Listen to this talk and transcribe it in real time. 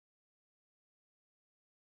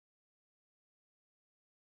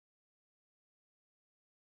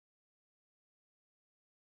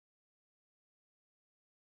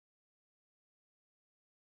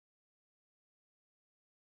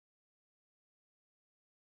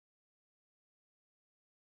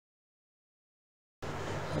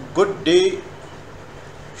Good day,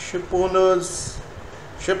 ship owners,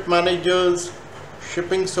 ship managers,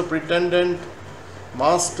 shipping superintendent,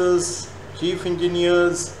 masters, chief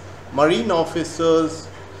engineers, marine officers.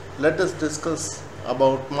 Let us discuss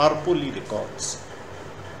about Marpol records.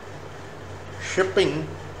 Shipping,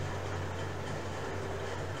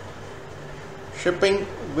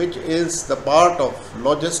 which is the part of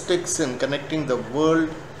logistics in connecting the world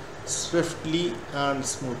swiftly and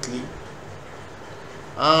smoothly.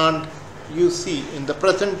 And you see, in the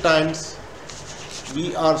present times,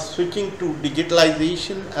 we are switching to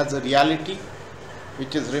digitalization as a reality,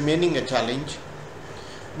 which is remaining a challenge,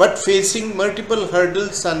 but facing multiple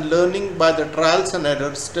hurdles and learning by the trials and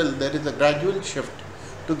errors. Still there is a gradual shift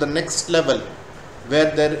to the next level,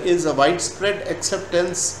 where there is a widespread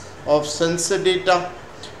acceptance of sensor data,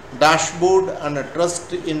 dashboard, and a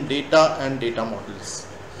trust in data and data models.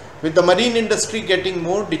 With the marine industry getting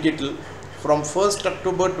more digital, from 1st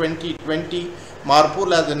October 2020,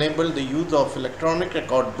 Marpol has enabled the use of electronic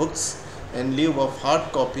record books in lieu of hard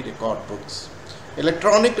copy record books.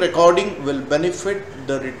 Electronic recording will benefit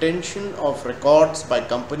the retention of records by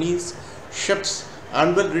companies, ships,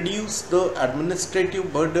 and will reduce the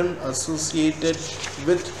administrative burden associated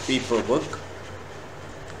with paperwork.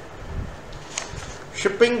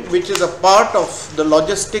 Shipping, which is a part of the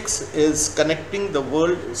logistics, is connecting the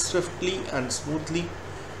world swiftly and smoothly,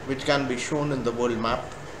 which can be shown in the world map.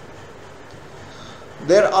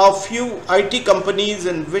 There are few IT companies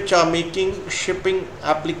in which are making shipping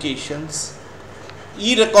applications.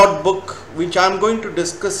 E-record book, which I am going to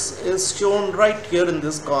discuss, is shown right here in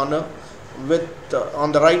this corner with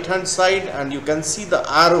on the right hand side, and you can see the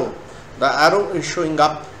arrow. The arrow is showing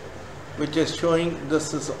up, which is showing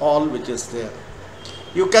this is all which is there.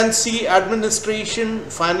 You can see administration,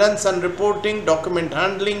 finance and reporting, document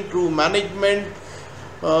handling, crew management,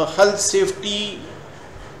 health, safety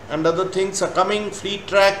and other things are coming, fleet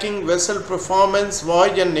tracking, vessel performance,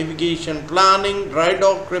 voyage and navigation planning, dry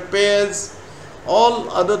dock repairs, all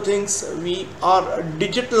other things we are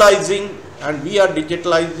digitalizing, and we are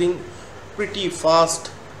digitalizing pretty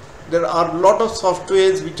fast. There are a lot of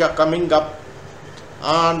softwares which are coming up,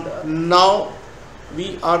 and now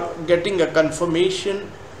we are getting a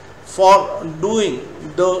confirmation for doing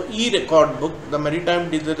the e-record book. The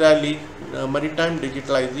maritime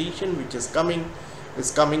digitalization which is coming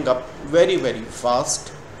up very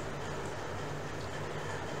fast.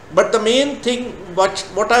 But the main thing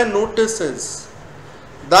what I notice is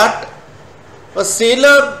that a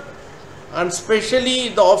sailor, and especially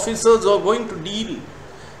the officers who are going to deal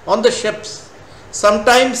on the ships,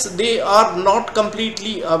 sometimes they are not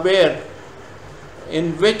completely aware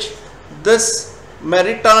in which this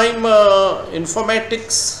maritime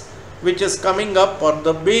informatics which is coming up, or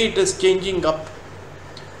the way it is changing up.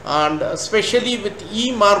 And especially with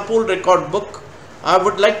Marpol record book, I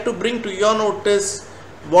would like to bring to your notice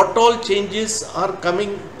what all changes are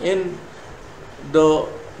coming in the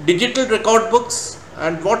digital record books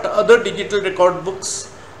and what other digital record books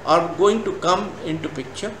are going to come into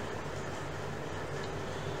picture.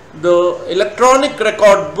 The electronic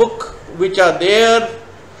record book which are there,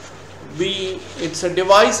 it's a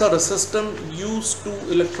device or a system used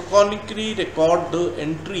to electronically record the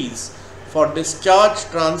entries for discharge,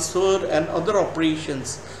 transfer and other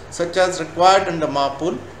operations such as required under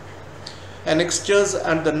Marpol, annexures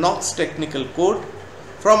and the NOx technical code.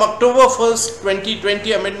 From October 1st,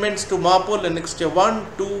 2020, amendments to Marpol Annexure 1,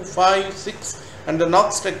 2, 5, 6 and the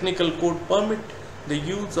NOx technical code permit the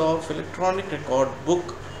use of electronic record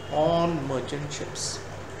book on merchant ships.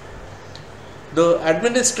 The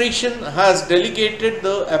administration has delegated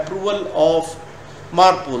the approval of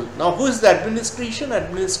Marpol. Now, who is the administration?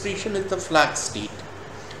 Administration is the flag state.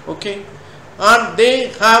 Okay, and they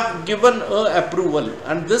have given a approval,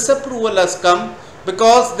 and this approval has come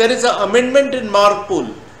because there is an amendment in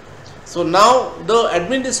Marpol. So now the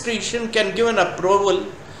administration can give an approval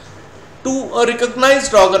to a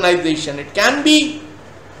recognized organization. It can be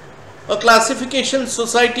a classification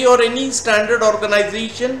society or any standard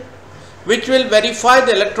organization which will verify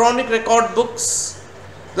the electronic record books,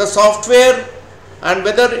 the software, and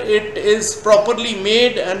whether it is properly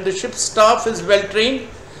made and the ship staff is well trained.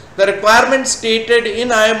 The requirements stated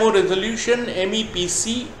in IMO resolution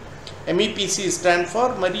MEPC. MEPC stands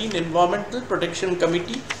for Marine Environmental Protection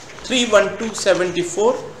Committee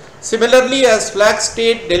 31274. Similarly, as flag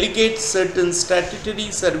state delegates certain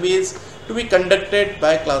statutory surveys to be conducted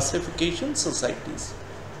by classification societies.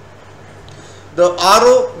 The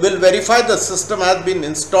RO will verify the system has been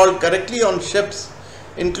installed correctly on ships,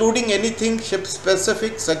 including anything ship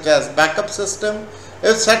specific such as backup system,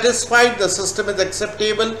 If satisfied, the system is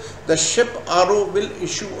acceptable, the ship RO will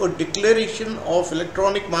issue a declaration of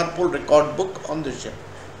electronic Marpol record book on the ship.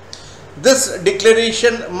 This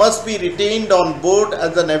declaration must be retained on board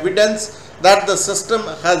as an evidence that the system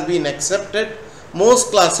has been accepted. Most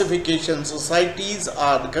classification societies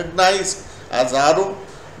are recognized as RO.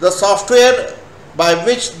 The software by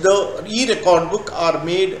which the e-record book are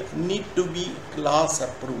made need to be class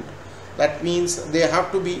approved. That means they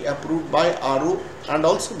have to be approved by RO and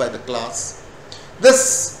also by the class.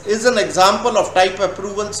 This is an example of type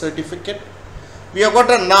approval certificate. We have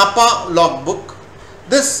got a NAPA logbook.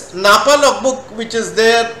 This NAPA logbook which is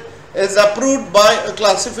there is approved by a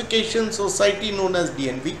classification society known as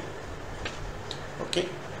DNV. Okay,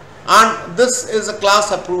 and this is a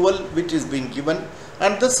class approval which is being given,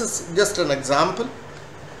 and this is just an example.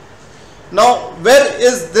 Now, where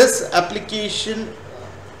is this application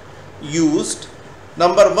used?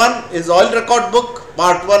 Number 1 is oil record book,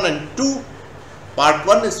 part 1 and 2. Part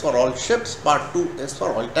 1 is for all ships, part 2 is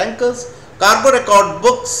for oil tankers. Cargo record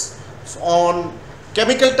books on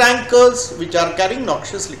chemical tankers which are carrying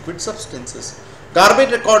noxious liquid substances.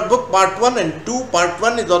 Garbage record book, part 1 and 2. Part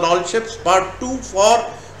 1 is on all ships, part 2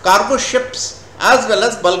 for cargo ships as well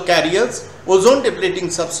as bulk carriers. Ozone depleting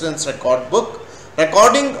substance record book.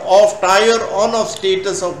 Recording of tire on off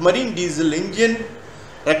status of marine diesel engine.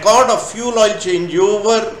 Record of fuel oil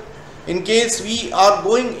changeover. In case we are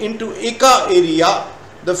going into ECA area,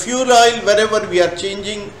 the fuel oil wherever we are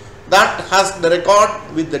changing, that has the record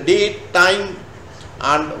with the date, time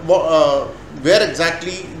and where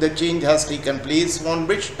exactly the change has taken place, on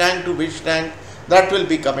which tank to which tank, that will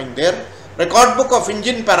be coming there. Record book of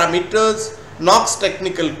engine parameters, NOx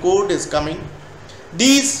technical code is coming.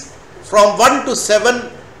 These from 1 to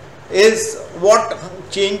 7 is what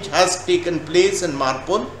change has taken place in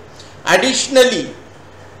Marpol. Additionally,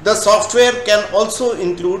 the software can also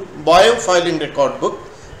include biofiling record book,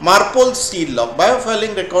 Marpol seal log.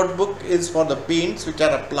 Biofiling record book is for the paints which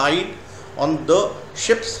are applied on the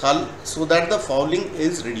ship's hull so that the fouling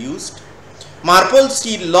is reduced. Marpol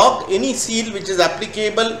seal log, any seal which is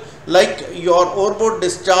applicable, like your overboard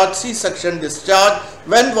discharge, C-section discharge,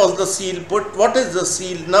 when was the seal put, what is the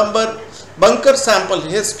seal number, bunker sample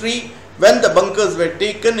history, when the bunkers were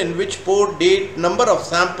taken, in which port, date, number of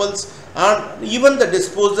samples, and even the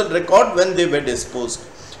disposal record when they were disposed.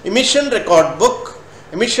 Emission record book.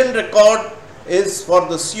 Emission record is for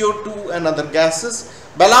the CO2 and other gases.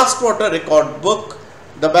 Ballast water record book.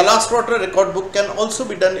 The ballast water record book can also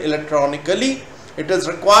be done electronically. It is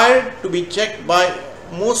required to be checked by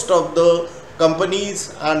most of the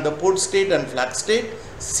companies and the port state and flag state.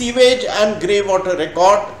 Sewage and grey water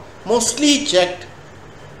record, mostly checked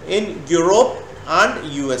in Europe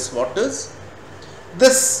and US waters.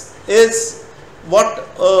 This is what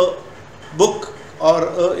a book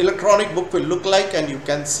or electronic book will look like, and you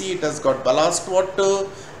can see it has got ballast water,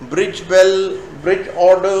 bridge bell, bridge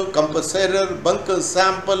order, compass error, bunker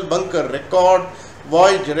sample, bunker record,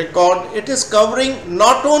 voyage record. It is covering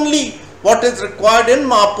not only what is required in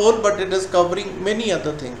Marpol, but it is covering many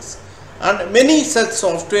other things, and many such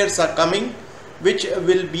softwares are coming which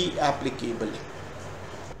will be applicable.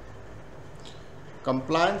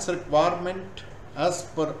 Compliance requirement as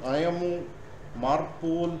per IMO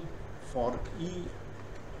Marpol for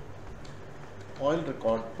oil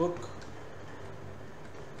record book.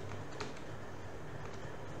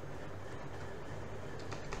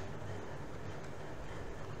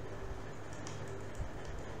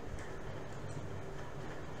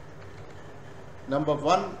 Number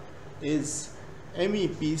 1 is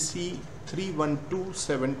MEPC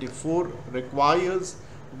 31274 requires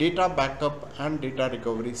data backup and data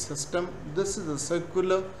recovery system. This is a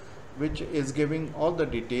circular which is giving all the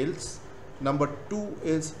details. Number 2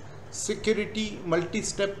 is security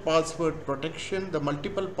multi-step password protection. The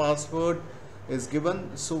multiple password is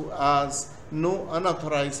given so as no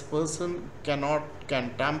unauthorized person can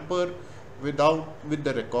tamper with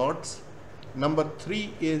the records. Number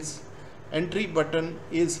 3 is entry button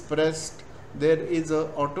is pressed, there is a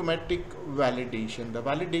automatic validation. The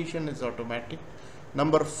validation is automatic.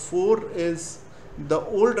 Number 4 is the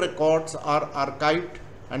old records are archived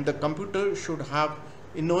and the computer should have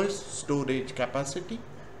enough storage capacity.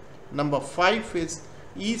 Number 5 is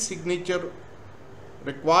e-signature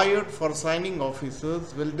required for signing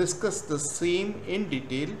officers. We'll discuss the same in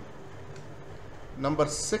detail. Number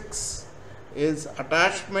 6 is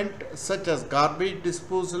attachment such as garbage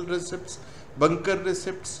disposal receipts, bunker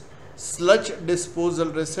receipts, sludge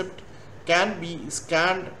disposal receipt can be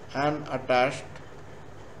scanned and attached.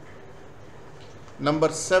 Number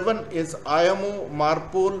 7 is IMO,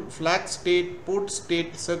 Marpol, flag state, port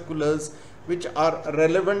state circulars which are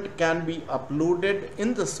relevant can be uploaded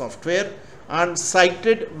in the software and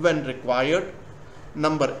cited when required.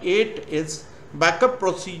 Number 8 is backup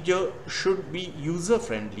procedure should be user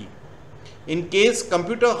friendly. In case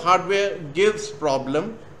computer hardware gives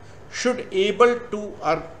problem, should able to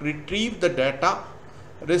retrieve the data,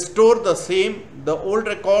 restore the same. The old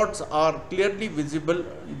records are clearly visible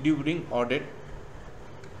during audit.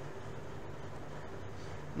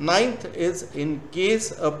 Ninth is in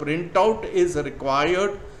case a printout is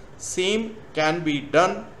required, same can be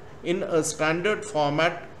done in a standard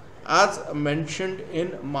format as mentioned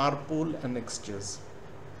in Marpol annexures.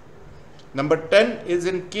 Number 10 is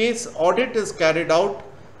in case audit is carried out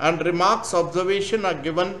and remarks observation are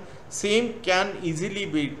given, same can easily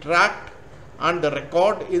be tracked and the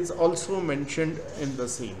record is also mentioned in the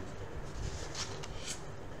same.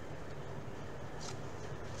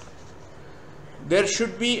 There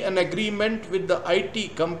should be an agreement with the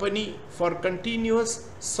IT company for continuous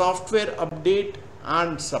software update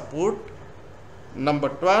and support. Number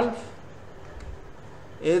 12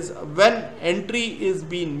 is when entry is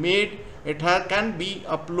being made, it can be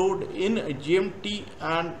uploaded in GMT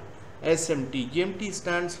and SMT. GMT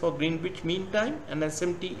stands for Greenwich Mean Time and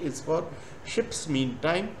SMT is for ship's mean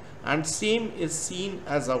time, and same is seen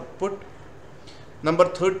as output. Number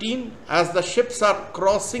 13, as the ships are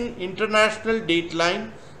crossing international date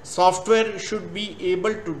line, software should be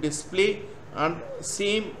able to display and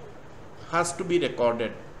same has to be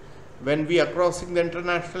recorded. When we are crossing the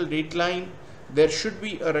international date line, there should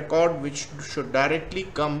be a record which should directly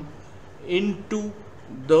come into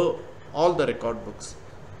all the record books.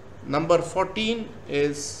 Number 14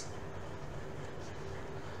 is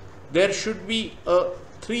there should be a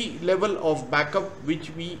 3 level of backup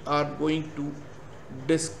which we are going to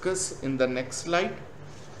discuss in the next slide.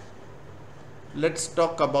 Let's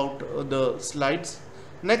talk about the slides.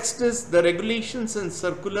 Next is the regulations and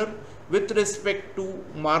circular with respect to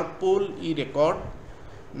Marpol e-record.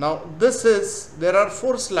 Now there are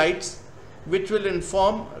 4 slides which will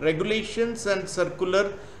inform regulations and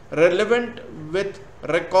circular relevant with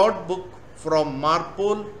record book from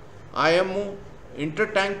Marpol, IMO,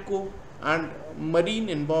 Intertanko and Marine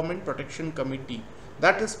Environment Protection Committee,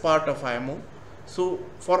 that is part of IMO. So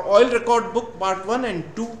for oil record book part 1 and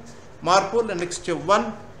 2, Marpol annexure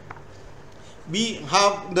 1, we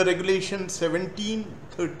have the regulation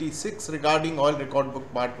 1736 regarding oil record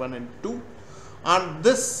book part 1 and 2, and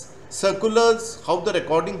this circulars how the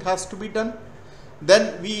recording has to be done.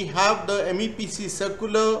 Then we have the MEPC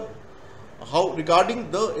circular how regarding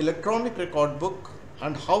the electronic record book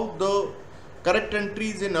and how the correct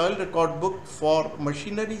entries in oil record book for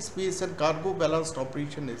machinery, space and cargo ballast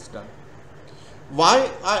operation is done. Why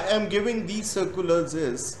I am giving these circulars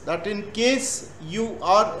is that in case you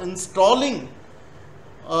are installing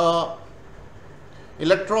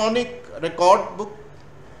electronic record book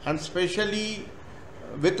and especially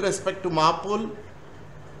with respect to Marpol,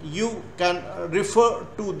 you can refer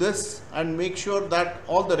to this and make sure that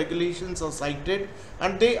all the regulations are cited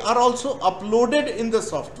and they are also uploaded in the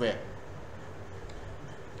software.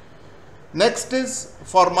 Next is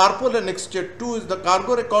for Marpol annexure 2 is the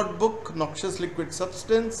cargo record book, noxious liquid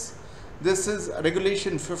substance. This is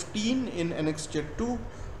regulation 15 in annexure 2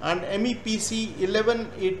 and MEPC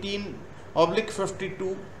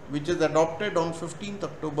 1118/52 which is adopted on 15th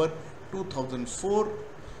October 2004.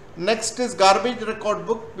 Next is garbage record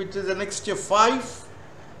book which is annexure 5.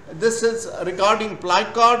 This is regarding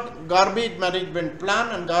placard, garbage management plan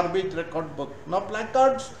and garbage record book. Now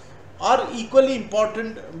placards are equally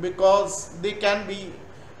important because they can be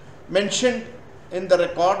mentioned in the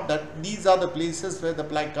record that these are the places where the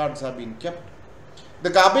placards have been kept. The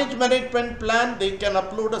garbage management plan, they can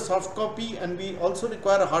upload a soft copy and we also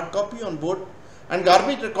require a hard copy on board. And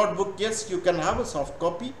garbage record book, yes, you can have a soft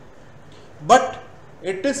copy, but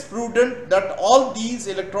it is prudent that all these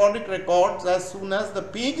electronic records, as soon as the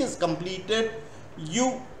page is completed,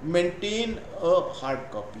 you maintain a hard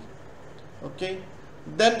copy. Okay.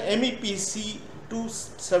 Then MEPC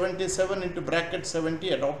 277 into bracket 70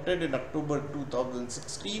 adopted in October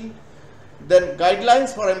 2016. Then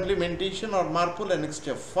guidelines for implementation or Marpol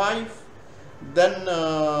annexure 5. Then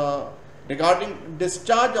regarding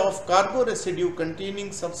discharge of cargo residue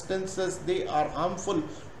containing substances, they are harmful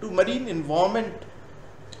to marine environment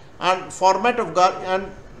and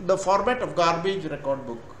the format of garbage record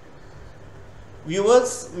book.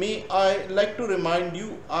 Viewers, may I like to remind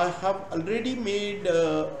you, I have already made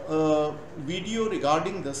a video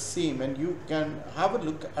regarding the same and you can have a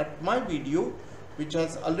look at my video which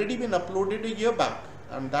has already been uploaded a year back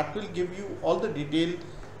and that will give you all the detail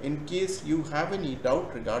in case you have any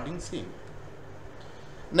doubt regarding same.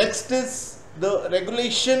 Next is the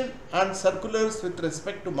regulation and circulars with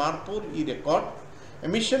respect to Marpol e-record,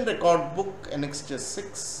 emission record book annexure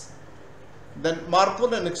 6, then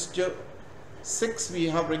Marpol annexure 6 we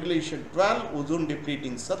have regulation 12, ozone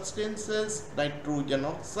depleting substances, nitrogen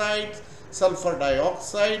oxides, sulfur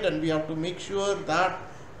dioxide, and we have to make sure that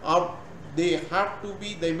the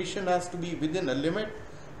emission has to be within a limit.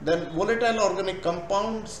 Then volatile organic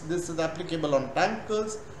compounds, this is applicable on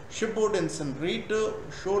tankers, shipboard incinerator,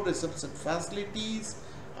 shore reception facilities,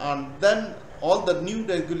 and then all the new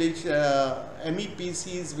regulation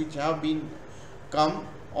MEPCs which have been come,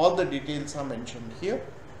 all the details are mentioned here.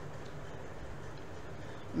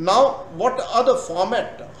 Now what are the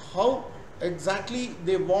format, how exactly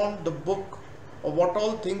they want the book, or what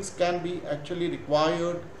all things can be actually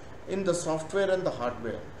required in the software and the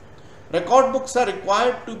hardware. Record books are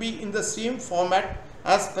required to be in the same format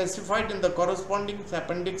as specified in the corresponding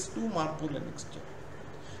appendix to Marpol annexure.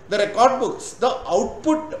 The record books, the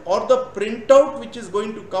output or the printout which is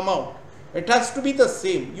going to come out, it has to be the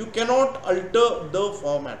same. You cannot alter the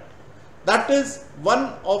format. That is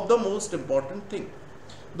one of the most important thing.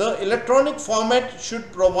 The electronic format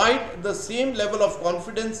should provide the same level of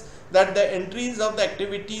confidence that the entries of the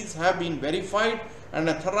activities have been verified and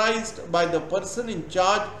authorized by the person in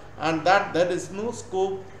charge, and that there is no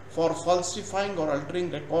scope for falsifying or altering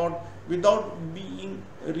record without being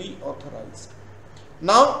reauthorized.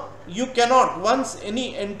 Now you cannot, once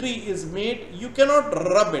any entry is made, you cannot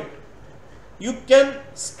rub it. You can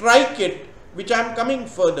strike it, which I am coming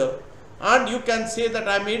further, and you can say that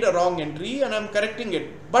I made a wrong entry and I am correcting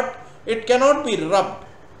it, but it cannot be rubbed.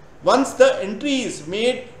 Once the entry is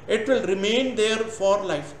made, it will remain there for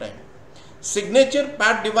lifetime. Signature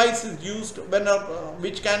pad device is used when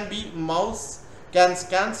which can be mouse, can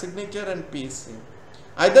scan signature and paste same.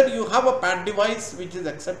 Either you have a pad device which is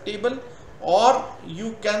acceptable, or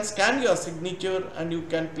you can scan your signature and you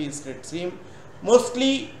can paste it same.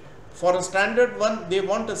 Mostly for a standard one, they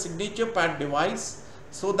want a signature pad device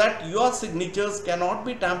so that your signatures cannot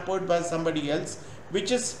be tampered by somebody else,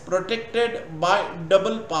 which is protected by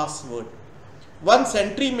double password. Once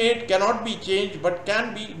entry made cannot be changed but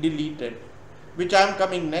can be deleted, which I am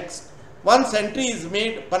coming next. Once entry is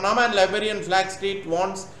made, Panama and Liberian flag state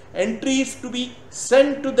wants entries to be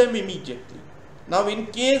sent to them immediately. Now in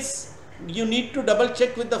case you need to double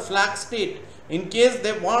check with the flag state, in case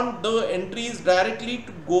they want the entries directly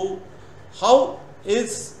to go, how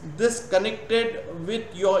is this connected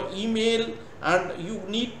with your email, and you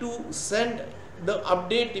need to send the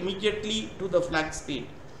update immediately to the flag state.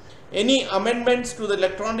 Any amendments to the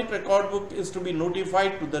electronic record book is to be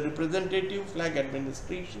notified to the representative flag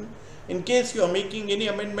administration. In case you are making any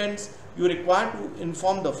amendments, you require to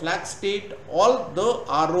inform the flag state or the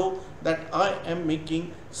RO that I am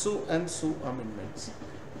making so and so amendments.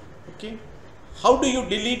 Okay. How do you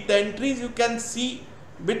delete the entries? You can see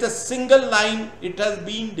with a single line it has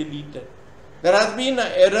been deleted. There has been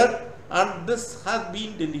an error and this has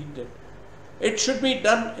been deleted. It should be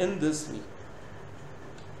done in this way.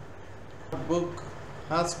 Book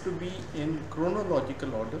has to be in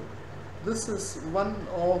chronological order. This is one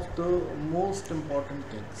of the most important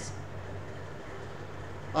things.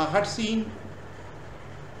 I had seen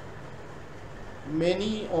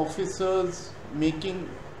many officers making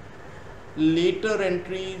later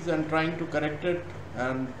entries and trying to correct it,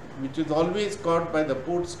 and which is always caught by the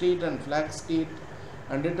port state and flag state,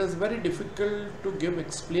 and it is very difficult to give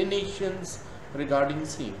explanations regarding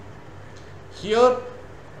same. Here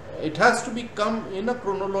it has to be come in a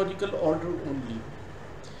chronological order only.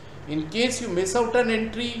 In case you miss out an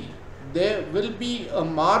entry, there will be a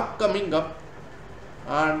mark coming up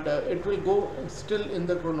and it will go still in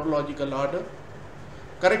the chronological order.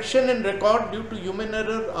 Correction in record due to human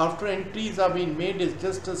error after entries are being made is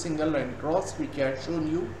just a single line cross, which I have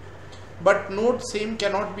shown you. But note same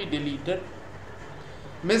cannot be deleted.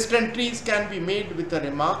 Missed entries can be made with a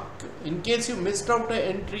remark. In case you missed out an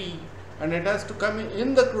entry and it has to come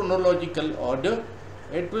in the chronological order,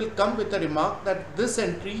 it will come with a remark that this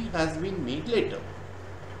entry has been made later.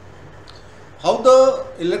 How the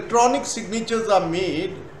electronic signatures are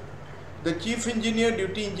made: the Chief Engineer,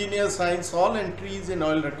 Duty Engineer signs all entries in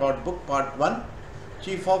oil record book part 1.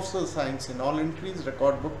 Chief Officer signs in all entries,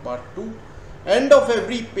 record book part 2. End of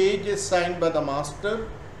every page is signed by the master.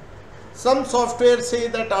 Some software say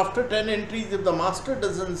that after 10 entries, if the master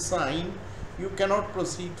doesn't sign, you cannot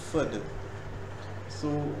proceed further.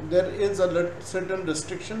 So there is a certain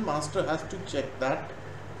restriction, master has to check that.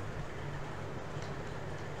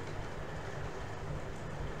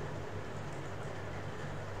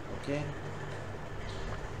 Okay.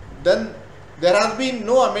 Then there has been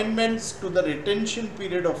no amendments to the retention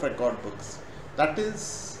period of record books. That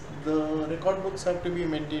is, the record books have to be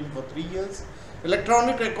maintained for 3 years.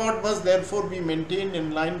 Electronic record must therefore be maintained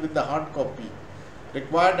in line with the hard copy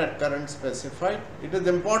required at current specified. It is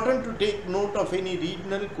important to take note of any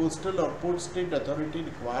regional, coastal or port state authority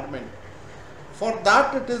requirement. For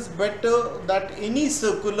that, it is better that any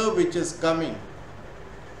circular which is coming,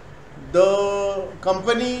 the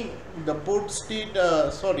company, the port state,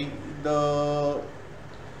 the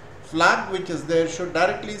flag which is there should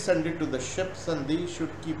directly send it to the ships, and they should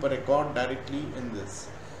keep a record directly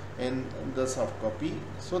in the soft copy,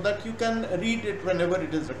 so that you can read it whenever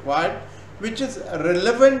it is required, which is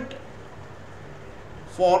relevant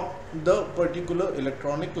for the particular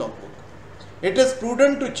electronic logbook. It is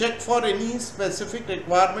prudent to check for any specific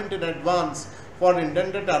requirement in advance for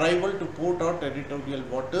intended arrival to port or territorial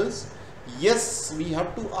waters. Yes, we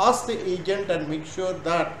have to ask the agent and make sure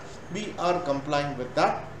that we are complying with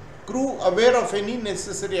that. Crew aware of any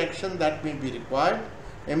necessary action that may be required.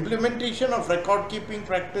 Implementation of record keeping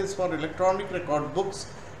practice for electronic record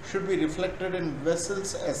books should be reflected in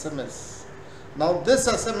vessel's SMS. Now this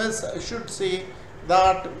SMS should say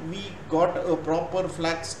that we got a proper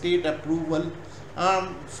flag state approval,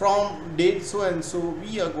 and from date so and so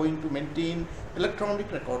we are going to maintain electronic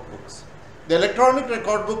record books. The electronic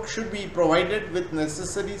record book should be provided with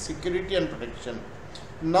necessary security and protection.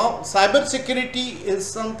 Now cyber security is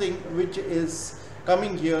something which is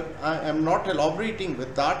coming here. I am not elaborating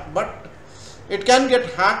with that, but it can get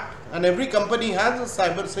hacked, and every company has a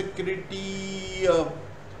cyber security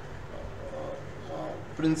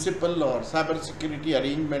principle or cyber security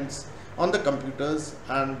arrangements on the computers,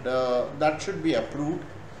 and that should be approved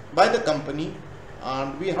by the company,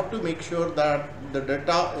 and we have to make sure that the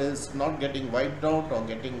data is not getting wiped out or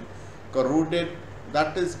getting corroded.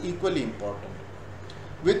 That is equally important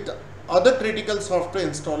with other critical software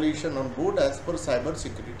installation on board as per cyber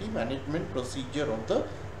security management procedure of the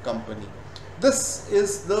company. This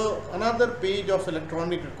is the another page of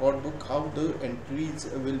electronic record book, how the entries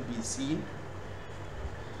will be seen.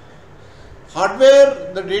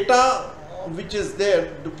 Hardware, the data which is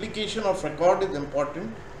there, duplication of record is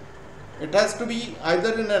important. It has to be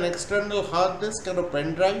either in an external hard disk or a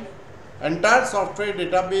pen drive. Entire software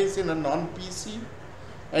database in a non-PC.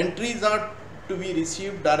 Entries are to be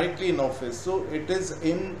received directly in office. So it is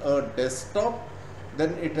in a desktop,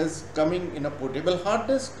 then it is coming in a portable hard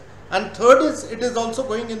disk, and third is it is also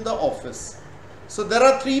going in the office. So there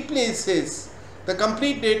are 3 places. The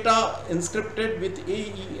complete data encrypted with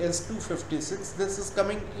AES 256. This is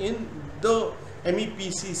coming in the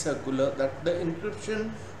MEPC circular, that the encryption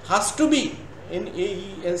has to be in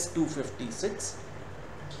AES 256.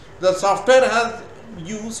 The software has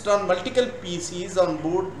used on multiple PCs on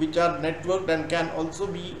board which are networked and can also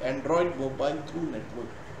be Android mobile through network.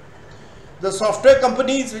 The software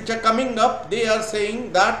companies which are coming up, they are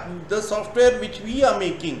saying that the software which we are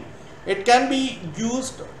making, it can be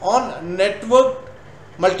used on networked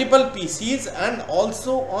multiple PCs and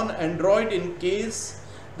also on Android in case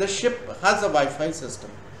the ship has a Wi-Fi system.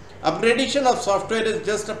 Upgradation of software is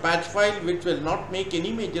just a patch file which will not make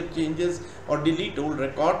any major changes or delete old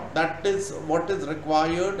record. That is what is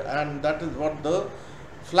required, and that is what the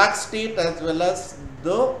flag state as well as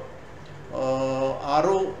the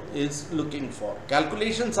RO is looking for.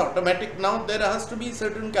 Calculations automatic. Now there has to be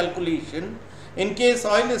certain calculation. In case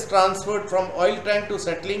oil is transferred from oil tank to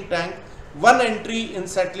settling tank, one entry in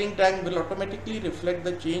settling tank will automatically reflect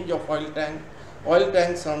the change of oil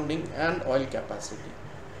tank sounding and oil capacity.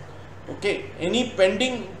 Okay, any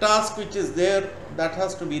pending task which is there, that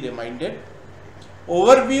has to be reminded.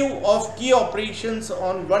 Overview of key operations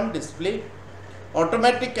on one display,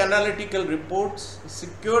 automatic analytical reports,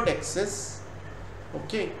 secured access.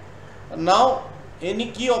 Okay, now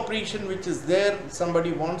any key operation which is there,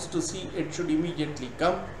 somebody wants to see, it should immediately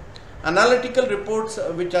come. Analytical reports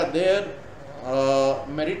which are there,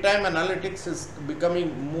 maritime analytics is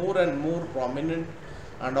becoming more and more prominent,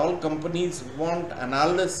 and all companies want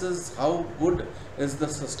analysis, how good is the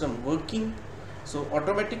system working. So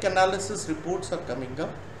automatic analysis reports are coming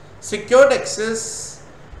up. Secured access,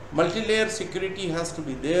 multi-layer security has to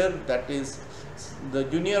be there. That is, the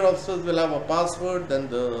junior officers will have a password, then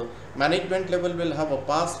the management level will have a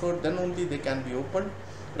password, then only they can be opened.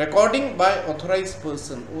 Recording by authorized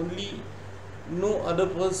person, only no other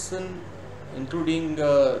person including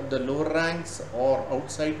the lower ranks or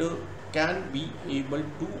outsider can be able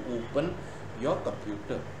to open your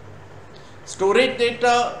computer. Storage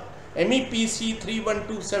data, MEPC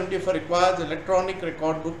 31274 requires electronic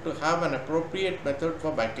record book to have an appropriate method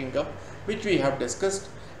for backing up, which we have discussed.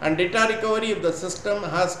 and data recovery if the system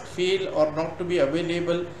has failed or not to be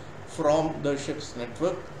available from the ship's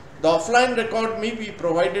network. The offline record may be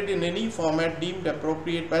provided in any format deemed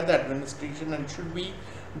appropriate by the administration and should be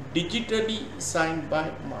digitally signed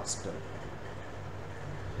by master.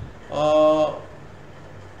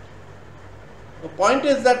 The point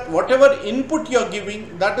is that whatever input you are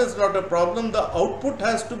giving, that is not a problem. The output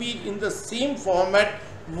has to be in the same format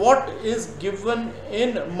what is given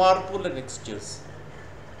in Marpol and exchanges.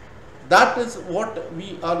 That is what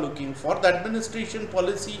we are looking for. The administration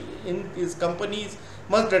policy in these companies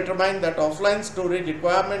must determine that offline storage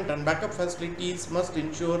requirement and backup facilities must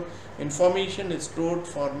ensure information is stored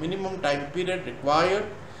for minimum time period required.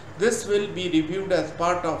 This will be reviewed as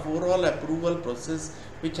part of overall approval process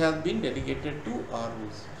which has been delegated to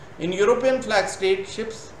ROs. In European flag state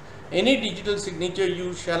ships, any digital signature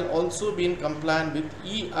used shall also be in compliance with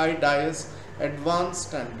EIDAS advanced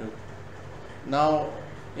standard. Now,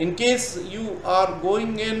 in case you are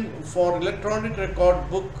going in for electronic record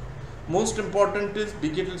book, most important is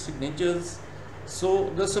digital signatures.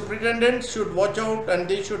 So the superintendent should watch out and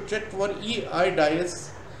they should check for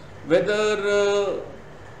EIDAS whether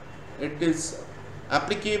it is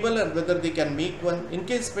applicable and whether they can make one. In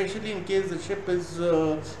case, especially in case the ship is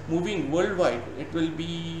moving worldwide, it will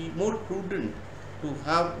be more prudent to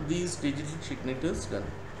have these digital signatures done.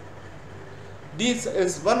 This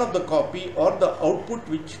is one of the copy or the output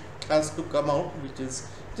which has to come out, which is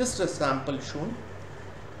just a sample shown.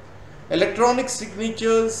 Electronic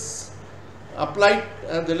signatures applied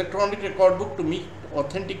the electronic record book to meet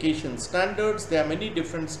authentication standards. There are many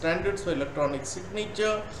different standards for electronic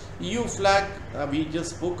signature. EU flag, we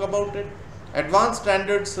just spoke about it. Advanced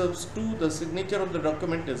standards serves to the signature of the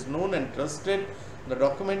document is known and trusted. The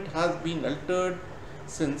document has been altered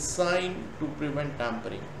since signed to prevent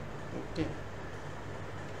tampering. Okay.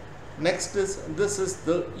 Next is, this is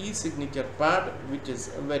the e-signature pad, which is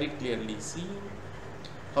very clearly seen.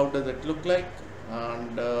 How does it look like?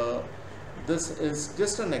 And this is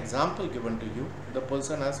just an example given to you. The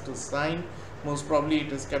person has to sign. Most probably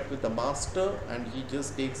it is kept with the master and he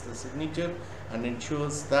just takes the signature and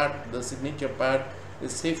ensures that the signature pad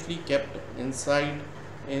is safely kept inside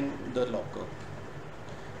in the locker.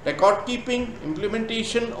 Record keeping,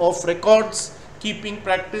 implementation of records keeping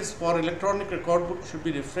practice for electronic record book should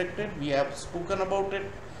be reflected. We have spoken about it.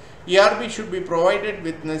 ERB should be provided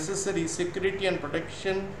with necessary security and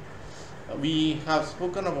protection. We have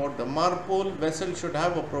spoken about the Marpol. Vessel should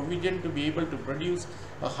have a provision to be able to produce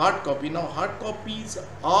a hard copy. Now, hard copies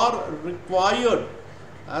are required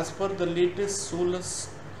as per the latest Solus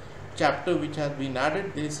chapter which has been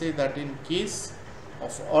added. They say that in case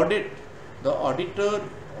of audit, the auditor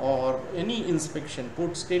or any inspection,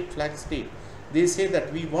 port state, flag state, they say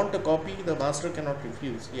that we want a copy, the master cannot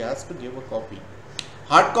refuse. He has to give a copy.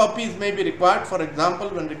 Hard copies may be required, for example,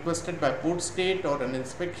 when requested by port state or an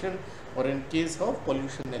inspection or in case of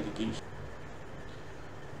pollution allegation.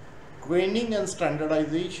 Training and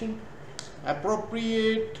standardization.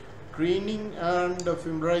 Appropriate training and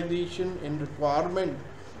familiarization in requirement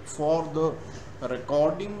for the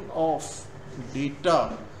recording of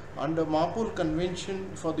data under Marpol Convention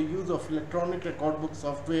for the use of electronic record book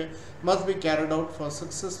software must be carried out for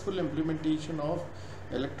successful implementation of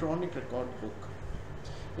electronic record book.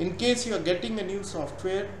 In case you are getting a new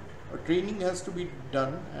software, a training has to be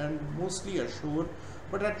done and mostly assured,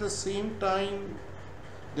 but at the same time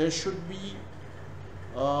there should be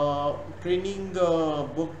a training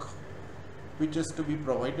book which is to be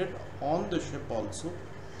provided on the ship also.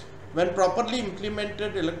 When properly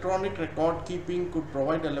implemented, electronic record keeping could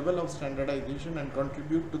provide a level of standardization and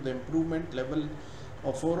contribute to the improvement level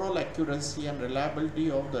of overall accuracy and reliability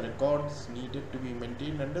of the records needed to be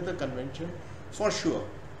maintained under the convention for sure.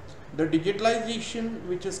 The digitalization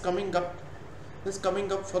which is coming up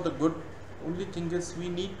for the good. Only thing is we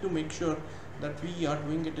need to make sure that we are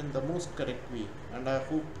doing it in the most correct way, and I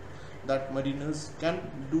hope that mariners can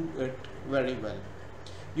do it very well.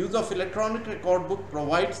 Use of electronic record book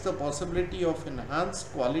provides the possibility of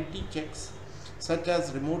enhanced quality checks such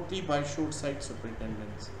as remotely by shoreside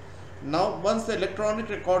superintendents. Now, once the electronic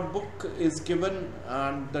record book is given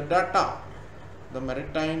and the data, the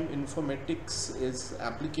maritime informatics is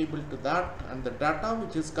applicable to that, and the data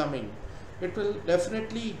which is coming, it will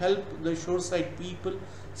definitely help the shoreside people,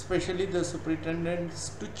 especially the superintendents,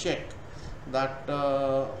 to check that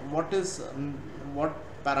what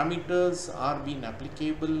parameters are being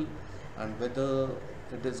applicable and whether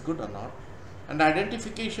it is good or not, and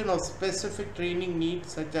identification of specific training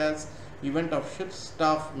needs such as event of ship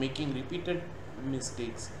staff making repeated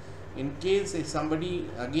mistakes. In case if somebody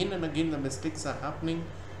again and again the mistakes are happening,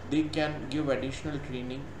 they can give additional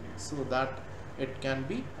training so that it can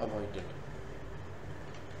be avoided.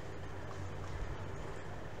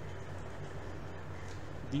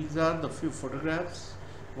 These are the few photographs.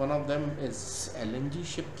 One of them is LNG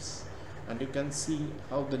ships, and you can see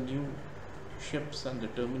how the new ships and the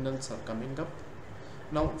terminals are coming up.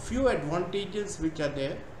 Now, few advantages which are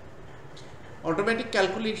there. Automatic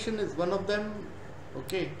calculation is one of them,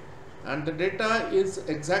 okay, and the data is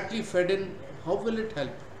exactly fed in. How will it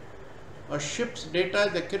help? A ship's data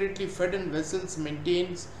is accurately fed in vessels,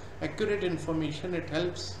 maintains accurate information. It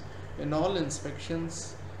helps in all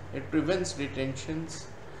inspections. It prevents detentions.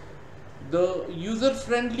 The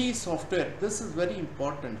user-friendly software, this is very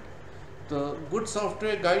important. The good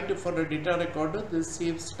software guide for a data recorder, this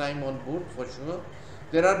saves time on board for sure.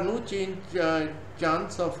 There are no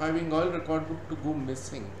chance of having oil record book to go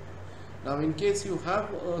missing. Now, in case you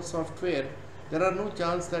have a software, there are no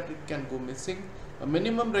chance that it can go missing. A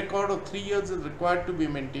minimum record of 3 years is required to be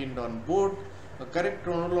maintained on board. A correct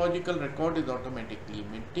chronological record is automatically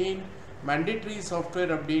maintained. Mandatory software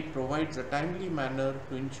update provides a timely manner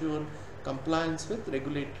to ensure compliance with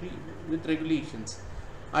regulations.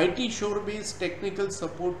 IT shore-based technical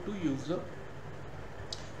support to user.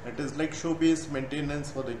 It is like shore-based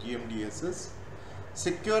maintenance for the GMDSS.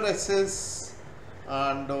 Secure access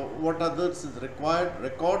and what others is required.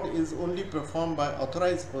 Record is only performed by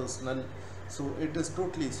authorized personnel, so it is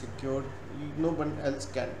totally secured. No one else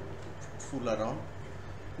can fool around.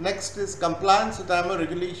 Next is compliance with IMO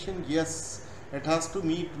regulation. Yes, it has to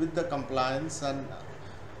meet with the compliance, and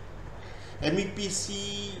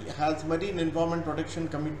MEPC has Marine Environment Protection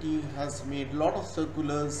Committee has made lot of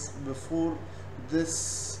circulars before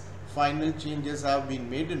this final changes have been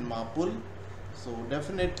made in Marpol. So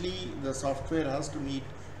definitely the software has to meet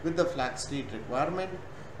with the flag state requirement.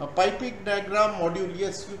 A piping diagram module,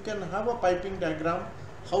 yes, you can have a piping diagram,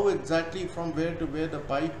 how exactly from where to where the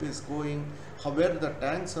pipe is going, how where the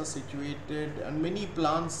tanks are situated, and many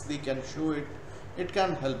plans they can show it. It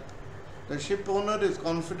can help. The ship owner is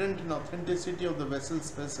confident in authenticity of the vessel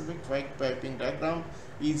specific piping diagram,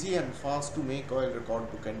 easy and fast to make oil record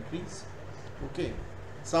book entries. Okay.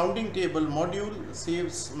 Sounding table module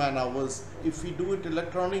saves man hours. If we do it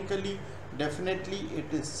electronically, definitely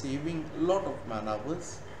it is saving a lot of man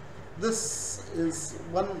hours. This is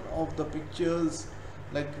one of the pictures,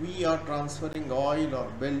 like we are transferring oil or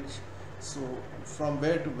bilge, so from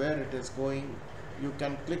where to where it is going. You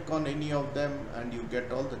can click on any of them and you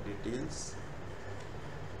get all the details.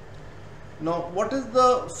 Now, what is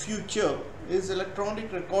the future? Is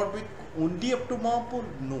electronic record book only up to Marpol?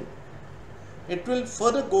 No. It will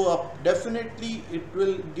further go up. Definitely, it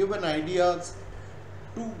will give an idea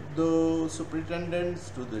to the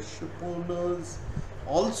superintendents, to the ship owners,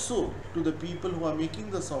 also to the people who are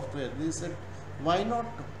making the software. They said, why not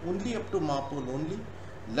only up to Marpol only?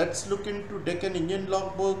 Let's look into Deccan engine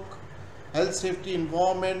logbook, health, safety,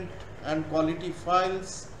 environment and quality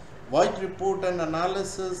files, voyage report and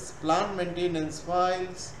analysis, plant maintenance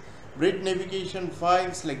files, bridge navigation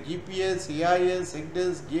files like GPS, AIS,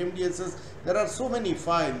 EGDIS, GMDSS. There are so many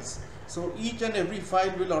files. So each and every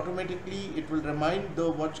file will automatically, it will remind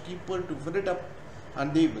the watchkeeper to fill it up,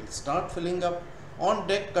 and they will start filling up. On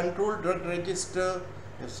deck, control drug register.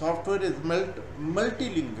 The software is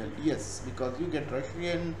multilingual, yes, because you get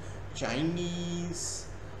Russian, Chinese,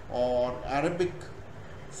 or Arabic,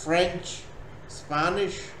 French,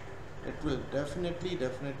 Spanish. It will definitely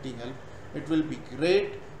help. It will be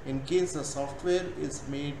great in case the software is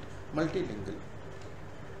made multilingual.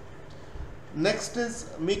 Next is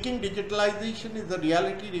making digitalization is a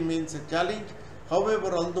reality remains a challenge.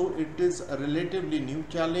 However, although it is a relatively new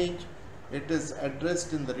challenge, it is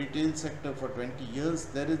addressed in the retail sector for 20 years.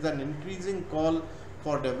 There is an increasing call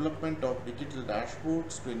for development of digital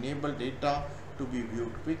dashboards to enable data to be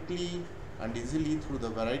viewed quickly and easily through the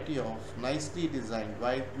variety of nicely designed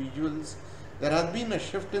visuals. There has been a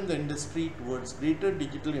shift in the industry towards greater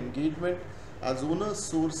digital engagement as owners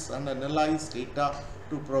source and analyze data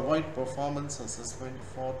to provide performance assessment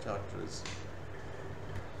for charters.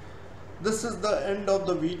 This is the end of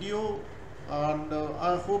the video, and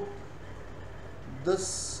I hope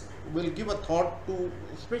this will give a thought to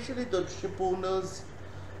especially the ship owners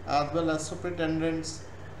as well as superintendents.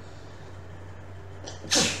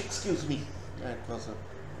 Excuse me, it was a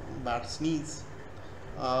bad sneeze.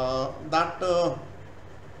 That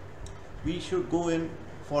we should go in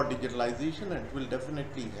for digitalization, and it will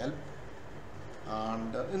definitely help.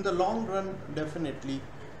 And in the long run, definitely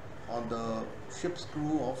on the ship's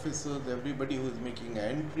crew, officers, everybody who is making an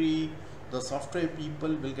entry, the software people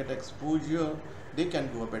will get exposure. They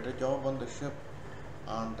can do a better job on the ship.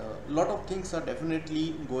 and a lot of things are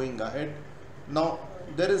definitely going ahead. Now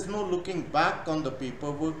there is no looking back on the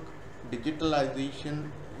paperwork. Digitalization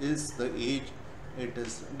is the age. It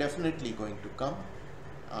is definitely going to come,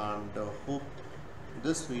 and hope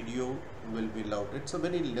this video will be loved. It's a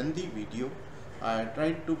very lengthy video. I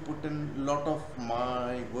tried to put in a lot of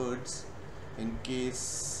my words. In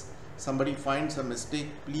case somebody finds a mistake,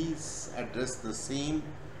 please address the same.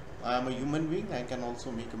 I am a human being, I can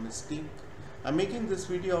also make a mistake. I'm making this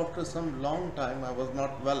video after some long time. I was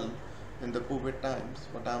not well in the COVID times,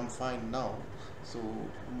 but I'm fine now. So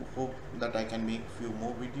hope that I can make few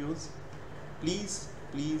more videos. Please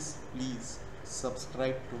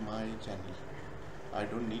subscribe to my channel. I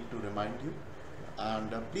don't need to remind you.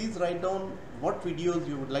 And please write down what videos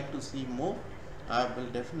you would like to see more. I will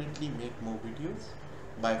definitely make more videos.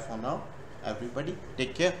 Bye for now, everybody.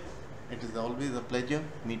 Take care. It is always a pleasure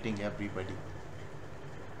meeting everybody.